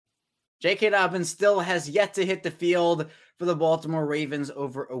J.K. Dobbins still has yet to hit the field for the Baltimore Ravens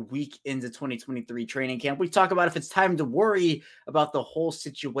over a week into 2023 training camp. We talk about if it's time to worry about the whole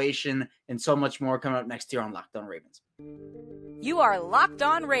situation and so much more coming up next year on Locked On Ravens. You are Locked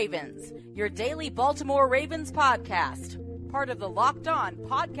On Ravens, your daily Baltimore Ravens podcast, part of the Locked On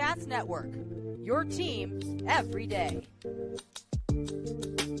Podcast Network, your team every day.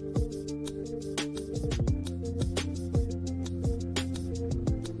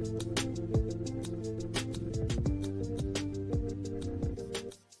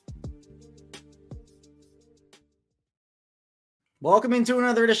 Welcome into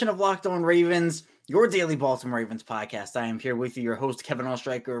another edition of Locked On Ravens, your daily Baltimore Ravens podcast. I am here with you, your host, Kevin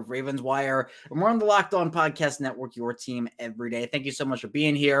Oestreicher of Ravens Wire, and we're on the Locked On Podcast Network, your team every day. Thank you so much for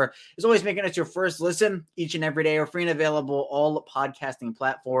being here. As always, making us your first listen each and every day. We're free and available all podcasting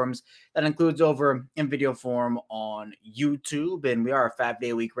platforms. That includes over in video form on YouTube, and we are a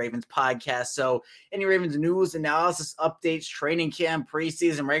 5-day-a-week Ravens podcast. So any Ravens news, analysis, updates, training camp,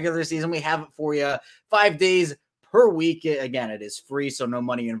 preseason, regular season, we have it for you 5 days per week. Again, it is free, so no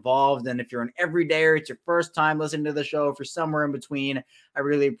money involved. And if you're an everydayer, it's your first time listening to the show, if you're somewhere in between, I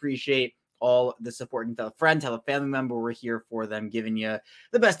really appreciate all the support. And tell a friend, tell a family member, we're here for them, giving you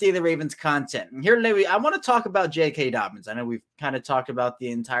the best Daily Ravens content. And here today, I want to talk about J.K. Dobbins. I know we've kind of talked about the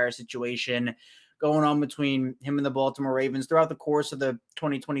entire situation going on between him and the Baltimore Ravens throughout the course of the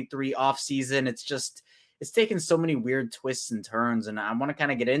 2023 offseason. It's taken so many weird twists and turns, and I want to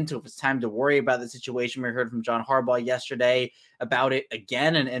kind of get into if it's time to worry about the situation. We heard from John Harbaugh yesterday about it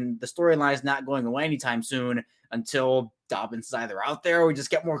again, and the storyline is not going away anytime soon until Dobbins is either out there or we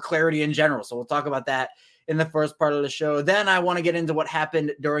just get more clarity in general. So we'll talk about that in the first part of the show. Then I want to get into what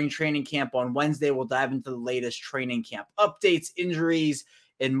happened during training camp on Wednesday. We'll dive into the latest training camp updates, injuries,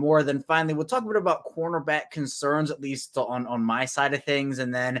 and more. Then finally, we'll talk a bit about cornerback concerns, at least on my side of things.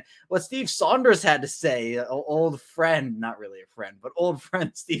 And then what Steve Saunders had to say, old friend, not really a friend, but old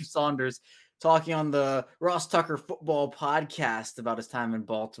friend Steve Saunders, talking on the Ross Tucker Football podcast about his time in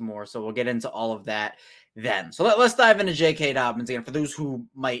Baltimore. So we'll get into all of that then. So let's dive into J.K. Dobbins again. For those who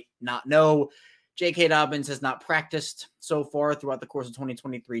might not know, J.K. Dobbins has not practiced so far throughout the course of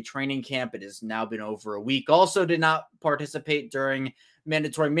 2023 training camp. It has now been over a week. Also did not participate during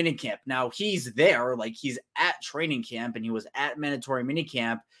mandatory minicamp. Now he's there, like he's at training camp and he was at mandatory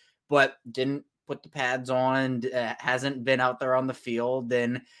minicamp, but didn't put the pads on, hasn't been out there on the field.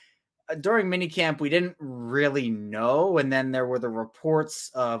 And during minicamp, we didn't really know. And then there were the reports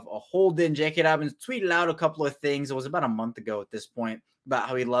of a hold-in. J.K. Dobbins tweeted out a couple of things. It was about a month ago at this point about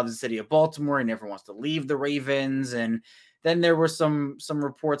how he loves the city of Baltimore. He never wants to leave the Ravens. And then there were some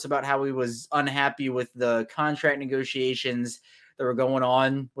reports about how he was unhappy with the contract negotiations that were going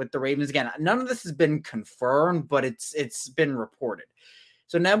on with the Ravens. Again, none of this has been confirmed, but it's been reported.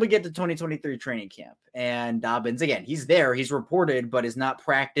 So now we get to 2023 training camp, and Dobbins, again, he's there, he's reported, but is not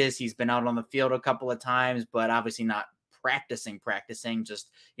practiced. He's been out on the field a couple of times, but obviously not practicing, just,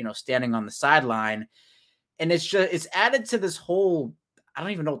 standing on the sideline. And it's added to this whole, I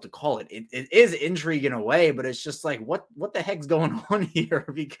don't even know what to call it. It is intrigue in a way, but it's just like, what the heck's going on here?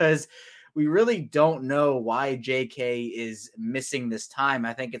 Because we really don't know why J.K. is missing this time.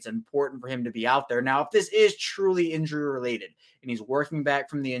 I think it's important for him to be out there. Now, if this is truly injury related and he's working back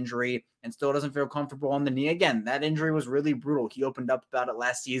from the injury and still doesn't feel comfortable on the knee, again, that injury was really brutal. He opened up about it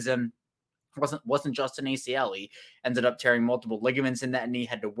last season. Wasn't just an ACL. He ended up tearing multiple ligaments in that knee,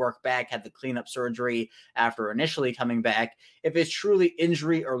 had to work back, had the cleanup surgery after initially coming back. If it's truly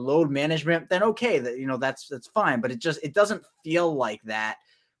injury or load management, then okay, that's fine. But it doesn't feel like that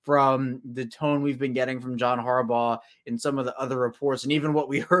from the tone we've been getting from John Harbaugh in some of the other reports, and even what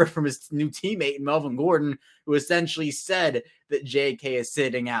we heard from his new teammate, Melvin Gordon, who essentially said that J.K. is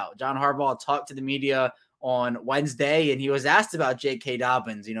sitting out. John Harbaugh talked to the media on Wednesday, and he was asked about J.K.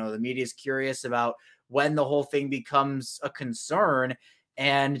 Dobbins. The media is curious about when the whole thing becomes a concern.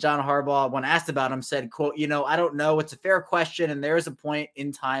 And John Harbaugh, when asked about him, said, quote, I don't know. It's a fair question. And there is a point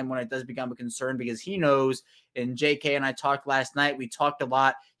in time when it does become a concern because he knows. And J.K. and I talked last night. We talked a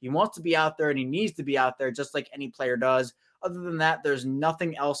lot. He wants to be out there and he needs to be out there just like any player does. Other than that, there's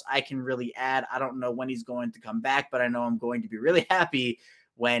nothing else I can really add. I don't know when he's going to come back, but I know I'm going to be really happy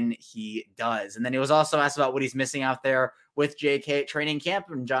when he does. And then he was also asked about what he's missing out there with J.K. at training camp.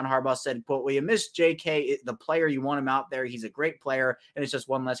 And John Harbaugh said, quote, well, you miss J.K., the player, you want him out there. He's a great player, and it's just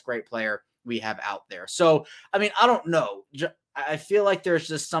one less great player we have out there. So, I don't know. I feel like there's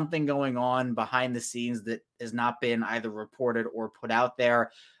just something going on behind the scenes that has not been either reported or put out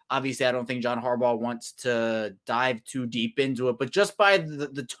there. Obviously, I don't think John Harbaugh wants to dive too deep into it, but just by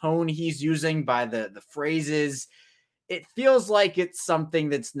the tone he's using, by the phrases, it feels like it's something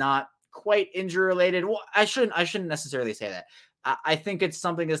that's not quite injury related. Well, I shouldn't necessarily say that. I think it's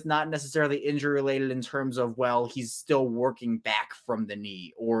something that's not necessarily injury related in terms of, well, he's still working back from the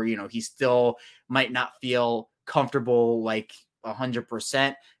knee, or, he still might not feel comfortable like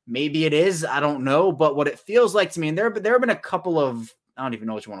 100%. Maybe it is. I don't know. But what it feels like to me, and there have been a couple of, I don't even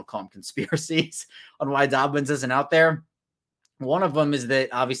know what you want to call them, conspiracies on why Dobbins isn't out there. One of them is that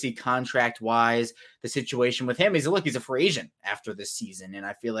obviously contract wise, the situation with him is, look, he's a free agent after this season. And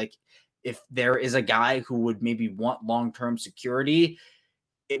I feel like if there is a guy who would maybe want long-term security,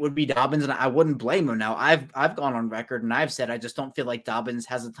 it would be Dobbins, and I wouldn't blame him. Now, I've gone on record and I've said I just don't feel like Dobbins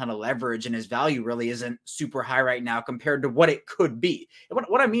has a ton of leverage, and his value really isn't super high right now compared to what it could be. And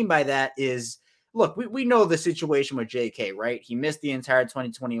what I mean by that is, look, we know the situation with J.K., right? He missed the entire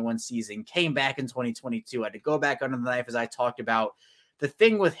 2021 season, came back in 2022, had to go back under the knife, as I talked about. The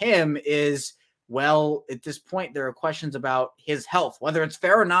thing with him is, well, at this point, there are questions about his health, whether it's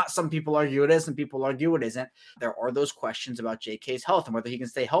fair or not. Some people argue it is, some people argue it isn't. There are those questions about JK's health and whether he can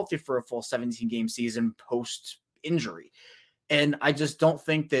stay healthy for a full 17-game season post-injury. And I just don't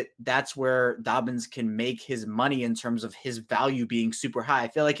think that that's where Dobbins can make his money in terms of his value being super high. I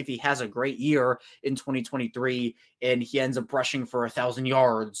feel like if he has a great year in 2023 and he ends up rushing for 1,000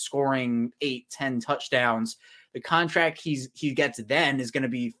 yards, scoring 8-10 touchdowns, the contract he gets then is going to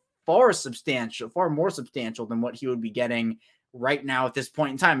be far more substantial than what he would be getting right now at this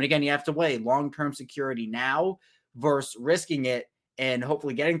point in time. And again, you have to weigh long-term security now versus risking it and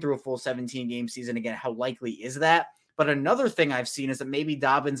hopefully getting through a full 17-game season. Again, how likely is that? But another thing I've seen is that maybe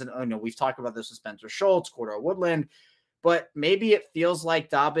Dobbins, and we've talked about this with Spencer Schultz, Cordell Woodland, but maybe it feels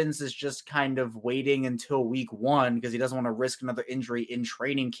like Dobbins is just kind of waiting until week 1 because he doesn't want to risk another injury in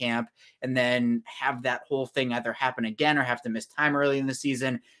training camp and then have that whole thing either happen again or have to miss time early in the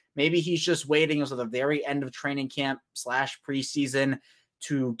season. Maybe he's just waiting until the very end of training camp / preseason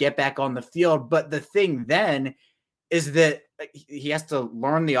to get back on the field. But the thing then is that he has to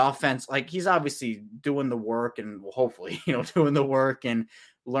learn the offense. Like, he's obviously doing the work and hopefully, doing the work and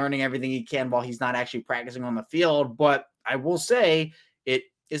learning everything he can while he's not actually practicing on the field. But I will say it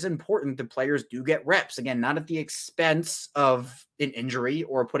is important that players do get reps. Again, not at the expense of an injury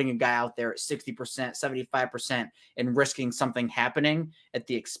or putting a guy out there at 60%, 75% and risking something happening at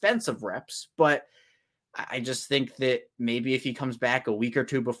the expense of reps. But I just think that maybe if he comes back a week or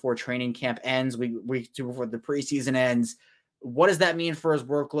two before training camp ends, week 2 before the preseason ends, what does that mean for his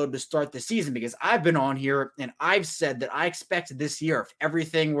workload to start the season? Because I've been on here and I've said that I expect this year, if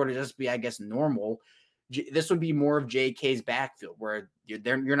everything were to just be, I guess, normal, this would be more of JK's backfield where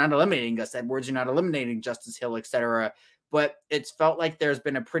you're not eliminating Gus Edwards, you're not eliminating Justice Hill, etc. But it's felt like there's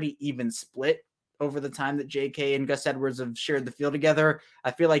been a pretty even split over the time that JK and Gus Edwards have shared the field together.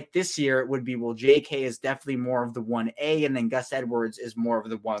 I feel like this year it would be, well, JK is definitely more of the 1A and then Gus Edwards is more of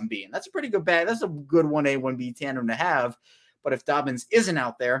the 1B. And that's a pretty good that's a good 1A, 1B tandem to have. But if Dobbins isn't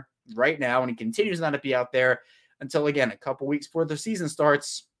out there right now and he continues not to be out there until, again, a couple weeks before the season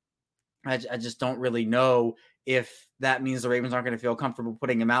starts, I just don't really know if that means the Ravens aren't going to feel comfortable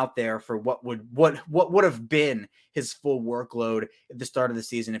putting him out there for what would have been his full workload at the start of the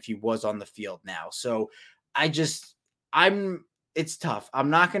season if he was on the field now. So it's tough. I'm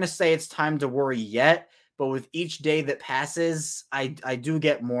not going to say it's time to worry yet, but with each day that passes, I do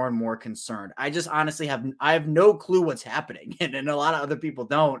get more and more concerned. I just honestly have no clue what's happening, and a lot of other people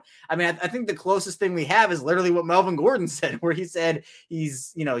don't. I mean, I think the closest thing we have is literally what Melvin Gordon said, where he said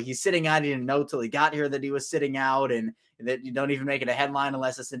he's sitting out. He didn't know till he got here that he was sitting out, and that you don't even make it a headline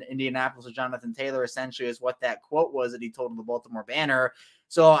unless it's in Indianapolis or Jonathan Taylor, essentially is what that quote was that he told the Baltimore Banner.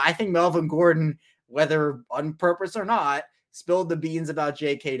 So I think Melvin Gordon, whether on purpose or not, spilled the beans about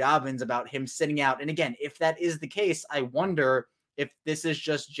J.K. Dobbins, about him sitting out. And again, if that is the case, I wonder if this is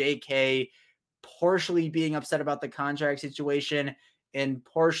just J.K. partially being upset about the contract situation and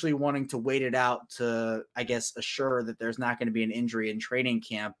partially wanting to wait it out to, I guess, assure that there's not going to be an injury in training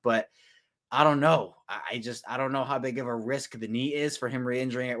camp. But I don't know. I don't know how big of a risk the knee is for him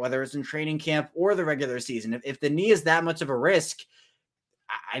re-injuring it, whether it's in training camp or the regular season. If the knee is that much of a risk,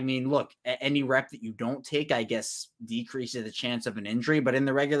 I mean, look, any rep that you don't take, I guess, decreases the chance of an injury. But in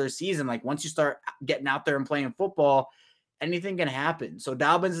the regular season, like once you start getting out there and playing football, anything can happen. So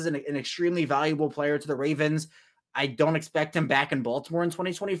Dobbins is an extremely valuable player to the Ravens. I don't expect him back in Baltimore in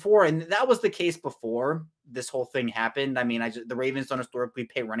 2024. And that was the case before this whole thing happened. I mean, the Ravens don't historically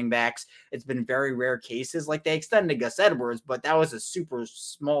pay running backs. It's been very rare cases. Like they extended Gus Edwards, but that was a super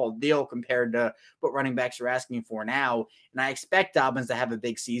small deal compared to what running backs are asking for now. And I expect Dobbins to have a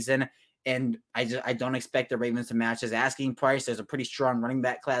big season. And I don't expect the Ravens to match his asking price. There's a pretty strong running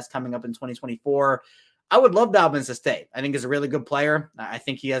back class coming up in 2024. I would love Dobbins to stay. I think he's a really good player. I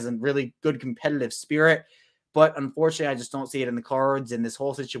think he has a really good competitive spirit. But unfortunately, I just don't see it in the cards. And this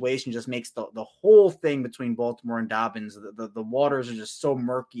whole situation just makes the whole thing between Baltimore and Dobbins, the waters are just so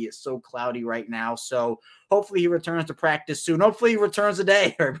murky. It's so cloudy right now. So hopefully he returns to practice soon. Hopefully he returns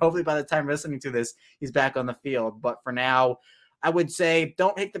today, or hopefully by the time you're listening to this, he's back on the field. But for now, I would say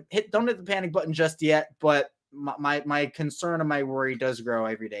don't hit the panic button just yet. But my concern and my worry does grow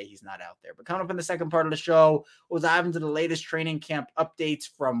every day he's not out there. But coming up in the second part of the show, we'll dive into the latest training camp updates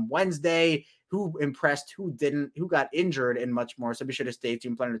from Wednesday. Who impressed, who didn't, who got injured, and much more. So be sure to stay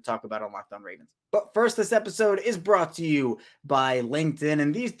tuned. Plenty to talk about on Locked On Ravens. But first, this episode is brought to you by LinkedIn.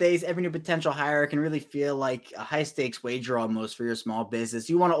 And these days, every new potential hire can really feel like a high-stakes wager almost for your small business.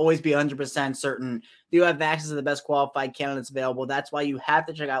 You want to always be 100% certain that you have access to the best qualified candidates available. That's why you have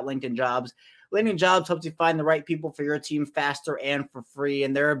to check out LinkedIn Jobs. LinkedIn Jobs helps you find the right people for your team faster and for free.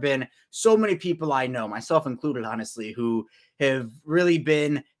 And there have been so many people I know, myself included, honestly, who have really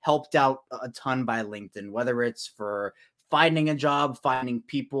been helped out a ton by LinkedIn, whether it's for finding a job, finding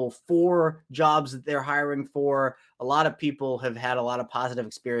people for jobs that they're hiring for. A lot of people have had a lot of positive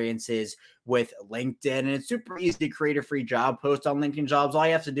experiences with LinkedIn, and it's super easy to create a free job post on LinkedIn Jobs. All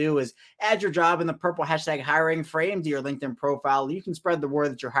you have to do is add your job in the purple hashtag hiring frame to your LinkedIn profile. You can spread the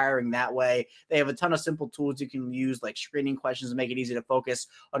word that you're hiring that way. They have a ton of simple tools you can use, like screening questions, to make it easy to focus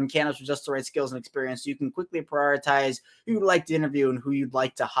on candidates with just the right skills and experience. So you can quickly prioritize who you'd like to interview and who you'd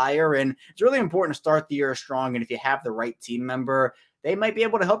like to hire. And it's really important to start the year strong. And if you have the right team member, they might be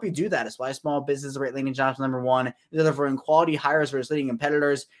able to help you do that. It's why small businesses rate LinkedIn Jobs #1, delivering quality hires versus leading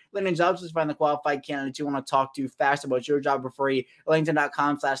competitors. LinkedIn Jobs is find the qualified candidates you want to talk to fast about your job for free.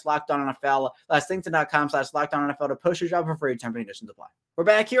 LinkedIn.com/LockedOnNFL. That's LinkedIn.com/LockedOnNFL to post your job for free. Terms and conditions apply. We're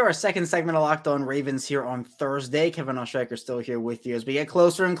back here, our second segment of Locked On Ravens here on Thursday. Kevin Oestreicher still here with you as we get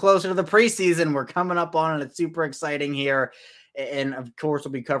closer and closer to the preseason. We're coming up on it. It's super exciting here. And of course,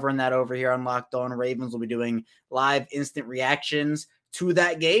 we'll be covering that over here on Locked On Ravens. We'll be doing live instant reactions to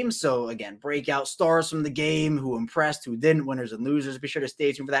that game. So again, breakout stars from the game, who impressed, who didn't, winners and losers. Be sure to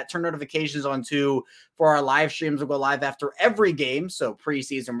stay tuned for that. Turn notifications on too for our live streams. We'll go live after every game. So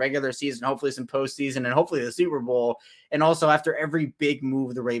preseason, regular season, hopefully some postseason, and hopefully the Super Bowl. And also after every big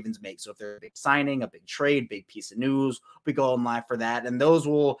move the Ravens make. So if they're a big signing, a big trade, big piece of news, we'll be going live for that. And those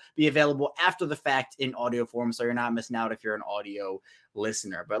will be available after the fact in audio form. So you're not missing out if you're an audio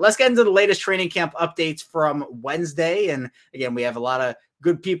listener. But let's get into the latest training camp updates from Wednesday. And again, we have a lot of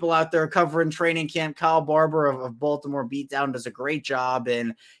good people out there covering training camp. Kyle Barber of Baltimore Beatdown does a great job.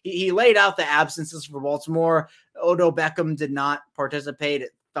 And he laid out the absences for Baltimore. Odell Beckham did not participate.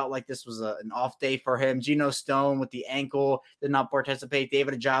 It felt like this was an off day for him. Geno Stone with the ankle did not participate.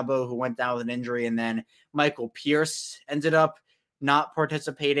 David Ajabo, who went down with an injury. And then Michael Pierce ended up not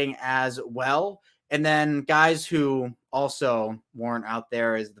participating as well. And then guys who also weren't out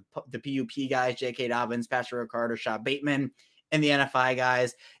there is the PUP guys, J.K. Dobbins, Patrick Ricard, Rashad Bateman, and the NFI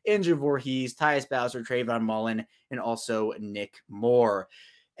guys, Andrew Voorhees, Tyus Bowser, Trayvon Mullen, and also Nick Moore.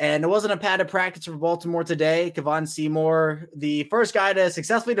 And it wasn't a padded practice for Baltimore today. Kevon Seymour, the first guy to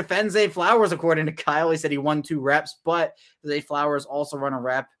successfully defend Zay Flowers, according to Kyle. He said he won 2 reps, but Zay Flowers also run a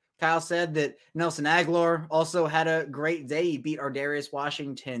rep. Kyle said that Nelson Agholor also had a great day. He beat Ardarius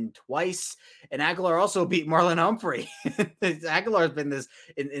Washington twice, and Agholor also beat Marlon Humphrey. Agholor has been this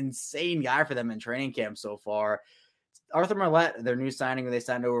insane guy for them in training camp so far. Arthur Marlette, their new signing, when they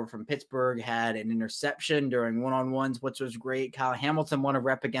signed over from Pittsburgh, had an interception during one-on-ones, which was great. Kyle Hamilton won a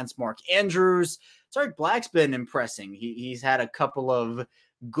rep against Mark Andrews. Tariq Black's been impressing. He's had a couple of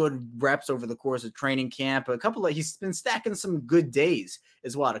good reps over the course of training camp. He's been stacking some good days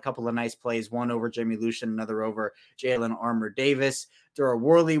as well. A couple of nice plays, one over Jamie Lucien, another over Jalen Armour Davis. Dura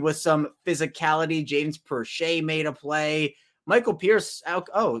Worley with some physicality. James Prochet made a play. Michael Pierce.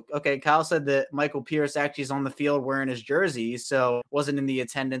 Kyle said that Michael Pierce actually is on the field wearing his jersey, so wasn't in the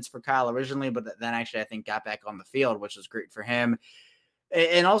attendance for Kyle originally, but then actually I think got back on the field, which was great for him.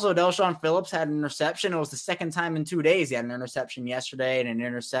 And also, Delshon Phillips had an interception. It was the second time in 2 days. He had an interception yesterday and an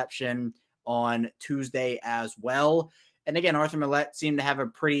interception on Tuesday as well. And again, Arthur Millette seemed to have a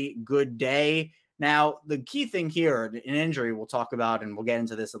pretty good day. Now, the key thing here, an injury we'll talk about, and we'll get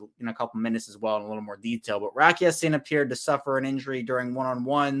into this in a couple minutes as well in a little more detail, but Rocky Ya-Sin appeared to suffer an injury during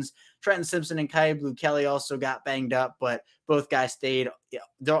one-on-ones. Trenton Simpson and Kai Blue Kelly also got banged up, but both guys stayed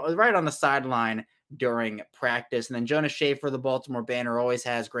right on the sideline during practice. And then Jonas Schaefer, the Baltimore Banner, always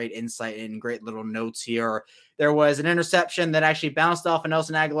has great insight and great little notes here. There was an interception that actually bounced off of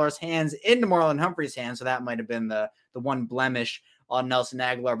Nelson Agholor's hands into Marlon Humphrey's hands, so that might have been the one blemish on Nelson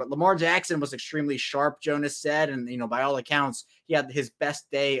Agholor. But Lamar Jackson was extremely sharp, Jonas said, and by all accounts, He had his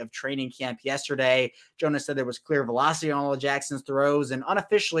best day of training camp yesterday. Jonas said there was clear velocity on all of Jackson's throws, and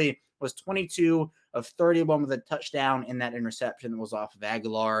unofficially was 22 of 31 with a touchdown in that interception that was off of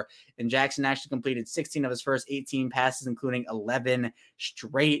Aguilar. And Jackson actually completed 16 of his first 18 passes, including 11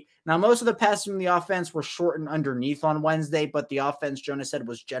 straight. Now, most of the passes from the offense were short and underneath on Wednesday, but the offense, Jonas said,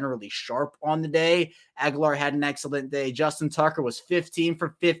 was generally sharp on the day. Aguilar had an excellent day. Justin Tucker was 15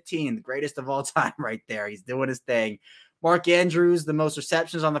 for 15, the greatest of all time right there. He's doing his thing. Mark Andrews, the most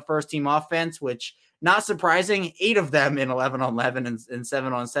receptions on the first team offense, which not surprising, 8 of them in 11-on-11 and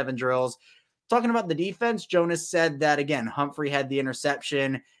 7-on-7 drills. Talking about the defense, Jonas said that, again, Humphrey had the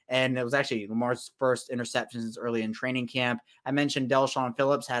interception, and it was actually Lamar's first interception since early in training camp. I mentioned Delshon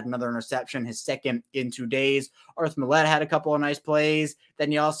Phillips had another interception, his second in 2 days. Arth Millette had a couple of nice plays.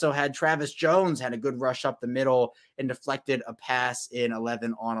 Then you also had Travis Jones had a good rush up the middle and deflected a pass in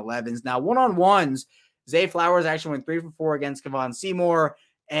 11-on-11s. Now, one-on-ones, Zay Flowers actually went 3 for 4 against Kevon Seymour.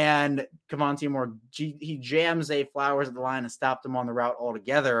 And Kevon Seymour, he jammed Zay Flowers at the line and stopped him on the route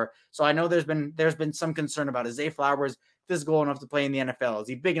altogether. So I know there's been some concern about, is Zay Flowers physical enough to play in the NFL? Is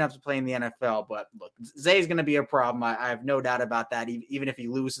he big enough to play in the NFL? But look, Zay's going to be a problem. I have no doubt about that, even if he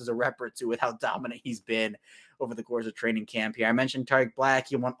loses a rep or two with how dominant he's been over the course of training camp here. I mentioned Tariq Black.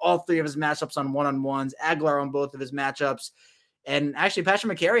 He won all 3 of his matchups on one-on-ones, Aguilar on both of his matchups. And actually,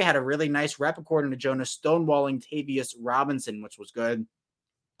 Patrick McCary had a really nice rep, according to Jonas, stonewalling Tavius Robinson, which was good.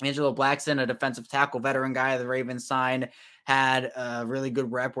 Angelo Blackson, a defensive tackle veteran guy the Ravens signed, had a really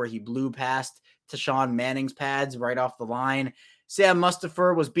good rep where he blew past Tashawn Manning's pads right off the line. Sam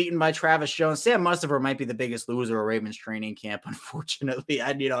Mustipher was beaten by Travis Jones. Sam Mustipher might be the biggest loser of Ravens training camp, unfortunately.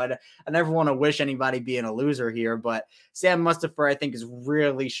 I never want to wish anybody being a loser here, but Sam Mustipher, I think, has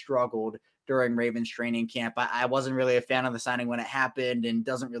really struggled during Ravens training camp. I wasn't really a fan of the signing when it happened and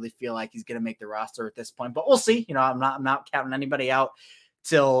doesn't really feel like he's going to make the roster at this point, but we'll see. I'm not counting anybody out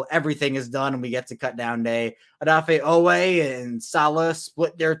till everything is done and we get to cut down day. Adafe Owe and Salah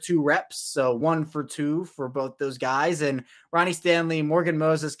split their 2 reps, so 1 for 2 for both those guys. And Ronnie Stanley, Morgan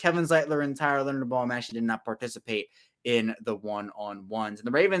Moses, Kevin Zeitler, and Tyler Linderbaum actually did not participate in the one-on-ones. And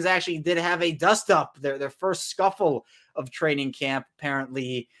the Ravens actually did have a dust-up, their first scuffle of training camp.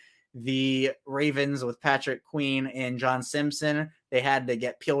 Apparently, the Ravens with Patrick Queen and John Simpson, they had to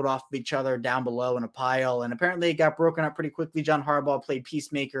get peeled off of each other down below in a pile, and apparently it got broken up pretty quickly. John Harbaugh played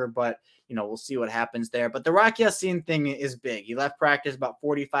peacemaker, but we'll see what happens there. But the Rock Ya-Sin thing is big. He left practice about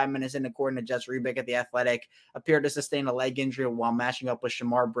 45 minutes in, according to Jess Rebick at The Athletic, appeared to sustain a leg injury while matching up with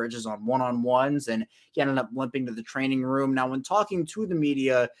Shamar Bridges on one-on-ones, and he ended up limping to the training room. Now, when talking to the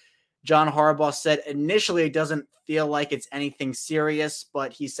media, John Harbaugh said initially it doesn't feel like it's anything serious,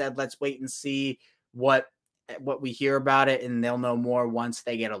 but he said, let's wait and see what we hear about it, and they'll know more once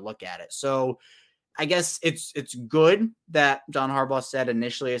they get a look at it. So I guess it's good that John Harbaugh said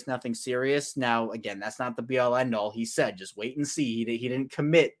initially it's nothing serious. Now, again, that's not the be-all end-all. He said just wait and see. He didn't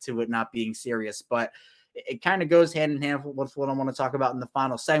commit to it not being serious, but it kind of goes hand in hand with what I want to talk about in the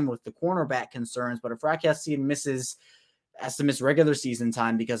final segment with the cornerback concerns. But if Rock Ya-Sin has to miss regular season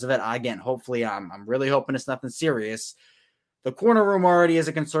time because of it, again, hopefully I'm really hoping it's nothing serious. The corner room already is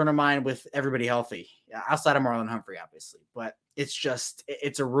a concern of mine with everybody healthy, outside of Marlon Humphrey, obviously. But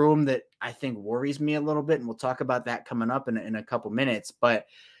it's a room that I think worries me a little bit, and we'll talk about that coming up in a couple minutes. But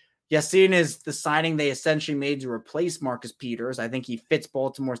Ya-Sin is the signing they essentially made to replace Marcus Peters. I think he fits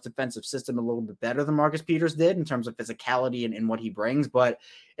Baltimore's defensive system a little bit better than Marcus Peters did in terms of physicality and what he brings. But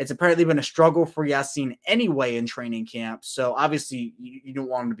it's apparently been a struggle for Ya-Sin anyway in training camp. So obviously you don't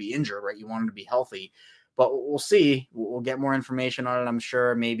want him to be injured, right? You want him to be healthy. But we'll see. We'll get more information on it, I'm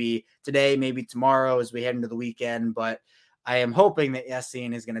sure, maybe today, maybe tomorrow as we head into the weekend. But I am hoping that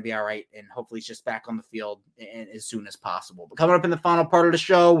Ya-Sin is going to be all right, and hopefully he's just back on the field as soon as possible. But coming up in the final part of the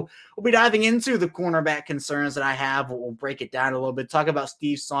show, we'll be diving into the cornerback concerns that I have. We'll break it down a little bit, talk about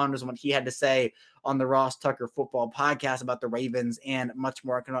Steve Saunders and what he had to say on the Ross Tucker Football Podcast about the Ravens, and much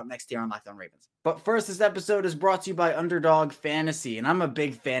more coming up next year on Locked On Ravens. But first, this episode is brought to you by Underdog Fantasy, and I'm a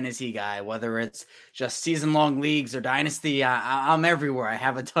big fantasy guy, whether it's just season-long leagues or dynasty. I'm everywhere. I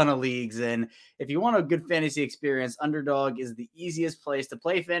have a ton of leagues, and if you want a good fantasy experience, Underdog is the easiest place to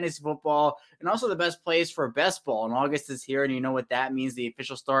play fantasy football and also the best place for best ball. And August is here, and you know what that means, the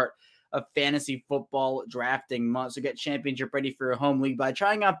official start of fantasy football drafting month. So get championship ready for your home league by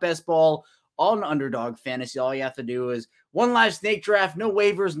trying out best ball on Underdog Fantasy. All you have to do is one live snake draft, no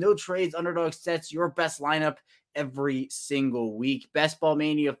waivers, no trades. Underdog sets your best lineup every single week. Best Ball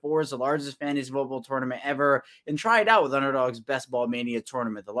Mania 4 is the largest fantasy football tournament ever, and try it out with Underdog's Best Ball Mania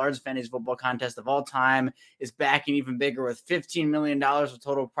tournament. The largest fantasy football contest of all time is back and even bigger with $15 million of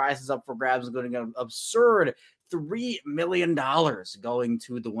total prizes up for grabs, including an absurd $3 million going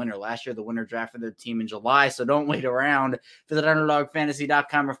to the winner. Last year, the winner drafted their team in July, so don't wait around. Visit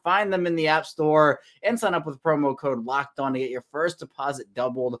UnderdogFantasy.com or find them in the App Store and sign up with promo code LOCKEDON to get your first deposit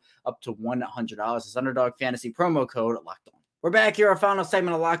doubled up to $100. It's Underdog Fantasy promo code LOCKEDON. We're back here, our final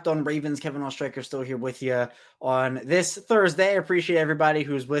segment of Locked On Ravens. Kevin Oestreicher still here with you on this Thursday. I appreciate everybody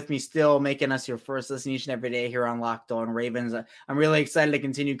who's with me still, making us your first listen each and every day here on Locked On Ravens. I'm really excited to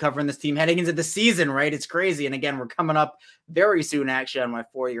continue covering this team heading into the season, right? It's crazy. And again, we're coming up very soon, actually, on my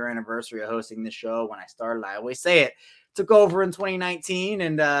 4-year anniversary of hosting this show. When I started, I always say it, took over in 2019,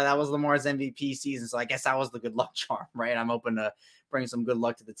 and that was Lamar's MVP season. So I guess that was the good luck charm, right? I'm hoping to bring some good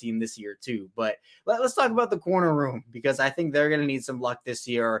luck to the team this year too. But let's talk about the corner room, because I think they're going to need some luck this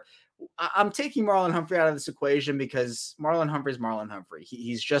year. I'm taking Marlon Humphrey out of this equation because Marlon Humphrey is Marlon Humphrey.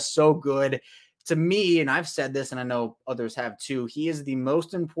 He's just so good. To me, and I've said this, and I know others have too, he is the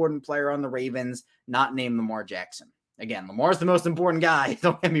most important player on the Ravens, not named Lamar Jackson. Again, Lamar's the most important guy,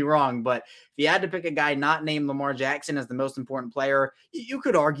 don't get me wrong, but if you had to pick a guy not named Lamar Jackson as the most important player, you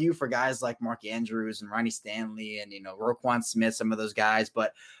could argue for guys like Mark Andrews and Ronnie Stanley and, Roquan Smith, some of those guys,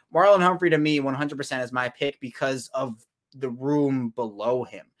 but Marlon Humphrey to me 100% is my pick because of the room below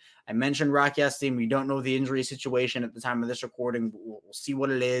him. I mentioned Rock Ya-Sin. We don't know the injury situation at the time of this recording. We'll see what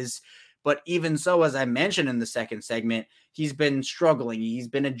it is. But even so, as I mentioned in the second segment, he's been struggling. He's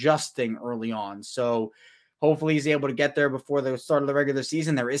been adjusting early on. So hopefully he's able to get there before the start of the regular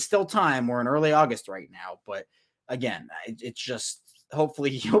season. There is still time. We're in early August right now. But again, it's just hopefully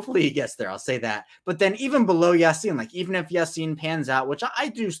he gets there. I'll say that. But then even below Ya-Sin, like even if Ya-Sin pans out, which I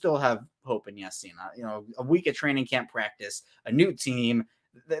do still have hope in Ya-Sin, a week of training camp practice, a new team,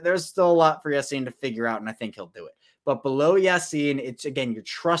 there's still a lot for Ya-Sin to figure out, and I think he'll do it. But below Ya-Sin, it's, again, you're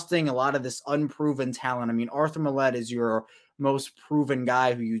trusting a lot of this unproven talent. I mean, Arthur Millette is your most proven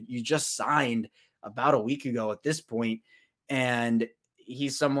guy who you just signed about a week ago at this point, and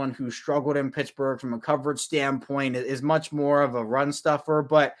he's someone who struggled in Pittsburgh from a coverage standpoint, is much more of a run stuffer,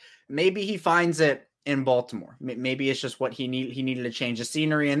 but maybe he finds it in Baltimore. Maybe it's just what he needed to change the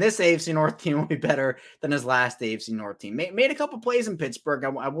scenery, and this AFC North team will be better than his last AFC North team. Made a couple plays in Pittsburgh.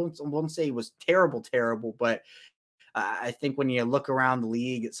 I won't say he was terrible, but I think when you look around the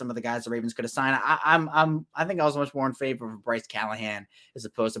league at some of the guys the Ravens could have signed, I think I was much more in favor of Bryce Callahan as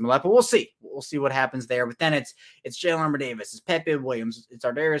opposed to Millette, but we'll see. We'll see what happens there. But then it's Jalen Armour-Davis, it's Pepe Williams, it's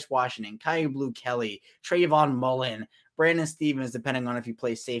Ardarius Washington, Kyu Blue Kelly, Trayvon Mullen, Brandon Stevens, depending on if you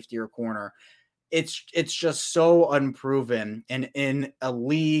play safety or corner. It's just so unproven, and in a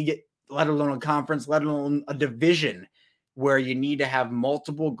league, let alone a conference, let alone a division, where you need to have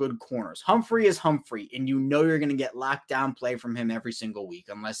multiple good corners. Humphrey is Humphrey, and you're going to get lockdown play from him every single week,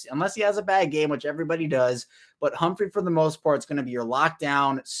 unless he has a bad game, which everybody does. But Humphrey, for the most part, is going to be your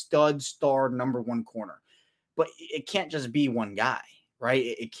lockdown, stud, star, number one corner. But it can't just be one guy, right?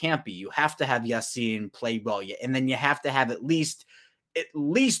 It can't be. You have to have Ya-Sin play well, and then you have to have at least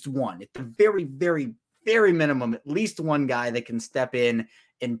one, at the very, very, very minimum, at least one guy that can step in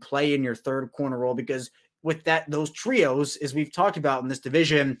and play in your third corner role, because with those trios, as we've talked about in this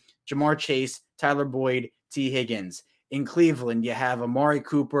division, Jamar Chase, Tyler Boyd, T. Higgins. In Cleveland, you have Amari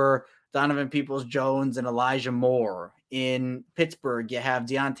Cooper, Donovan Peoples-Jones, and Elijah Moore. In Pittsburgh, you have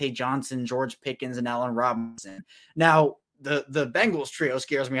Deontay Johnson, George Pickens, and Allen Robinson. Now, the Bengals trio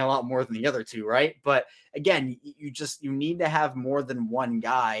scares me a lot more than the other two, right? But again, you need to have more than one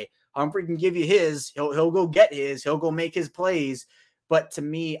guy. Humphrey can give you his. He'll go get his. He'll go make his plays. But to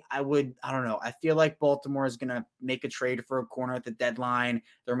me, I don't know. I feel like Baltimore is going to make a trade for a corner at the deadline.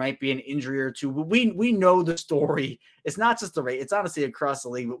 There might be an injury or two. But we know the story. It's not just the Ravens. It's honestly across the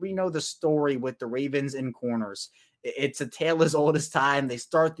league. But we know the story with the Ravens and corners. It's a tale as old as time. They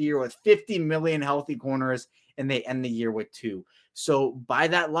start the year with 50 million healthy corners, and they end the year with 2. So by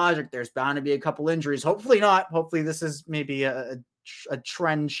that logic, there's bound to be a couple injuries. Hopefully not. Hopefully this is maybe a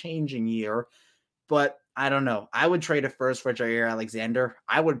trend-changing year. But I don't know. I would trade a first for Jair Alexander.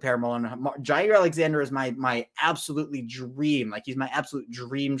 I would pair Mullen. Jair Alexander is my absolutely dream. Like, he's my absolute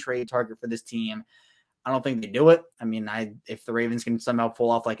dream trade target for this team. I don't think they do it. I mean, if the Ravens can somehow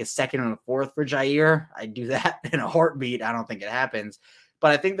pull off like a second and a fourth for Jair, I'd do that in a heartbeat. I don't think it happens.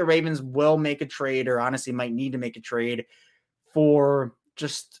 But I think the Ravens will make a trade, or honestly might need to make a trade for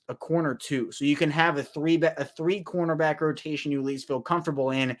just a corner too. So you can have a three cornerback rotation you at least feel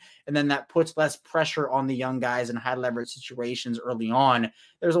comfortable in, and then that puts less pressure on the young guys in high leverage situations early on.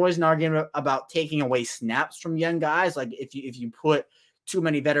 There's always an argument about taking away snaps from young guys. Like if you put too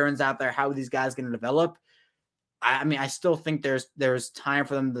many veterans out there, how are these guys going to develop? I mean, I still think there's time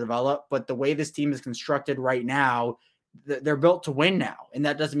for them to develop, but the way this team is constructed right now, they're built to win now. And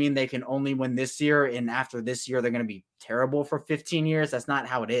that doesn't mean they can only win this year. And after this year, they're going to be terrible for 15 years. That's not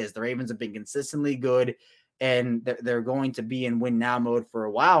how it is. The Ravens have been consistently good, and they're going to be in win now mode for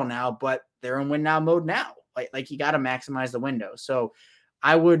a while now, but they're in win now mode now. Like you got to maximize the window. So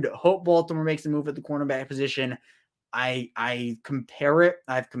I would hope Baltimore makes a move at the cornerback position. I've compared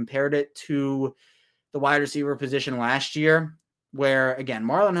it to the wide receiver position last year, where again,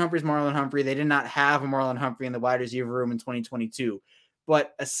 Marlon Humphrey. They did not have a Marlon Humphrey in the wide receiver room in 2022,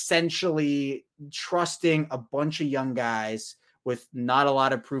 but essentially trusting a bunch of young guys with not a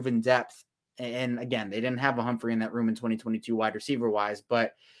lot of proven depth. And again, they didn't have a Humphrey in that room in 2022 wide receiver wise,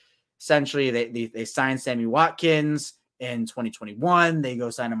 but essentially they signed Sammy Watkins in 2021. They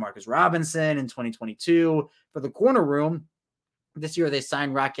go sign a Marcus Robinson in 2022 for the corner room. This year they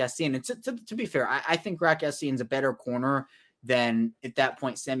signed Rock Ya-Sin. And to be fair, I think Rock Ya-Sin's a better corner than at that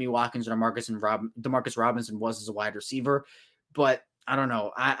point Sammy Watkins or DeMarcus Robinson was as a wide receiver. But I don't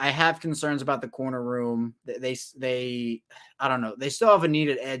know. I have concerns about the corner room. They I don't know. They still have a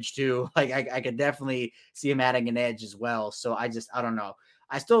needed edge too. Like I could definitely see him adding an edge as well. So I don't know.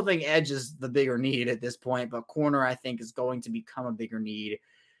 I still think edge is the bigger need at this point, but corner I think is going to become a bigger need.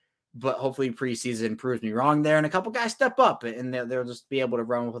 But hopefully preseason proves me wrong there, and a couple guys step up and they'll just be able to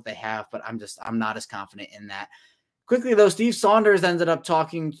run with what they have. But I'm not as confident in that. Quickly though, Steve Saunders ended up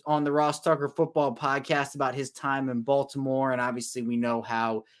talking on the Ross Tucker Football Podcast about his time in Baltimore, and obviously we know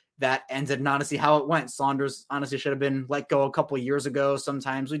how that ended and honestly how it went. Saunders honestly should have been let go a couple of years ago.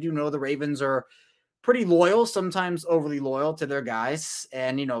 Sometimes we do know the Ravens are pretty loyal, sometimes overly loyal to their guys,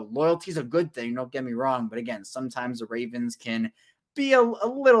 and loyalty is a good thing. Don't get me wrong, but again, sometimes the Ravens can be a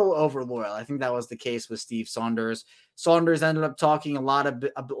little over loyal. I think that was the case with Steve Saunders. Saunders ended up talking a lot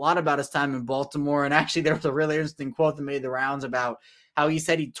about his time in Baltimore. And actually there was a really interesting quote that made the rounds about how he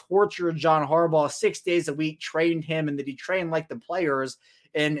said he tortured John Harbaugh 6 days a week, trained him, and that he trained like the players.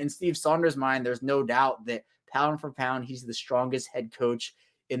 And in Steve Saunders' mind, there's no doubt that pound for pound, he's the strongest head coach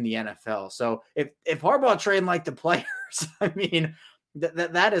in the NFL. So if Harbaugh trained like the players, I mean,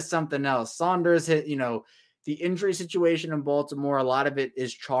 that is something else. Saunders hit, the injury situation in Baltimore, a lot of it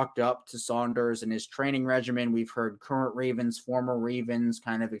is chalked up to Saunders and his training regimen. We've heard current Ravens, former Ravens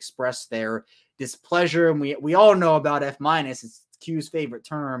kind of express their displeasure. And we all know about F-. It's Q's favorite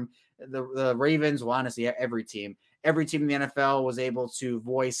term. The Ravens, well, honestly, every team in the NFL was able to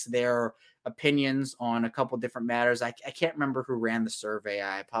voice their opinions on a couple different matters. I can't remember who ran the survey.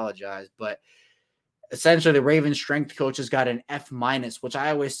 I apologize, but essentially the Ravens strength coaches got an F-, which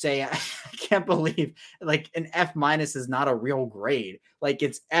I always say, I can't believe like an F- is not a real grade. Like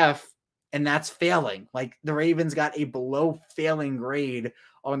it's F and that's failing. Like the Ravens got a below failing grade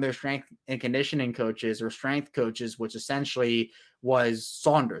on their strength and conditioning coaches or strength coaches, which essentially was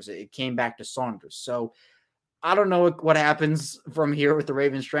Saunders. It came back to Saunders. So I don't know what happens from here with the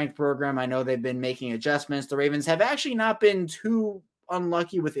Ravens strength program. I know they've been making adjustments. The Ravens have actually not been too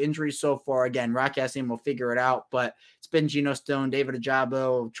unlucky with injuries so far. Again, Rock Ya-Sin will figure it out, but it's been Geno Stone, David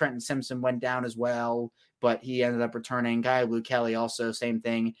Ojabo, Trenton Simpson went down as well, but he ended up returning. Guy Luke Kelly also, same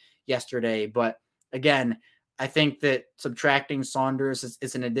thing yesterday. But again, I think that subtracting Saunders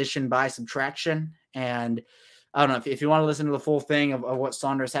is an addition by subtraction. And I don't know if you want to listen to the full thing of what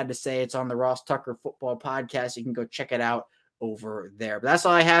Saunders had to say, it's on the Ross Tucker Football Podcast. You can go check it out over there. But that's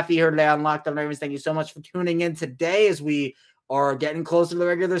all I have for you here today on Locked On Ravens. Thank you so much for tuning in today as we are getting closer to the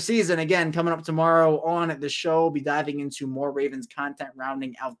regular season. Again, coming up tomorrow on the show, we'll be diving into more Ravens content,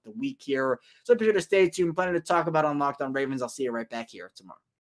 rounding out the week here. So be sure to stay tuned. Plenty to talk about on Locked On Ravens. I'll see you right back here tomorrow.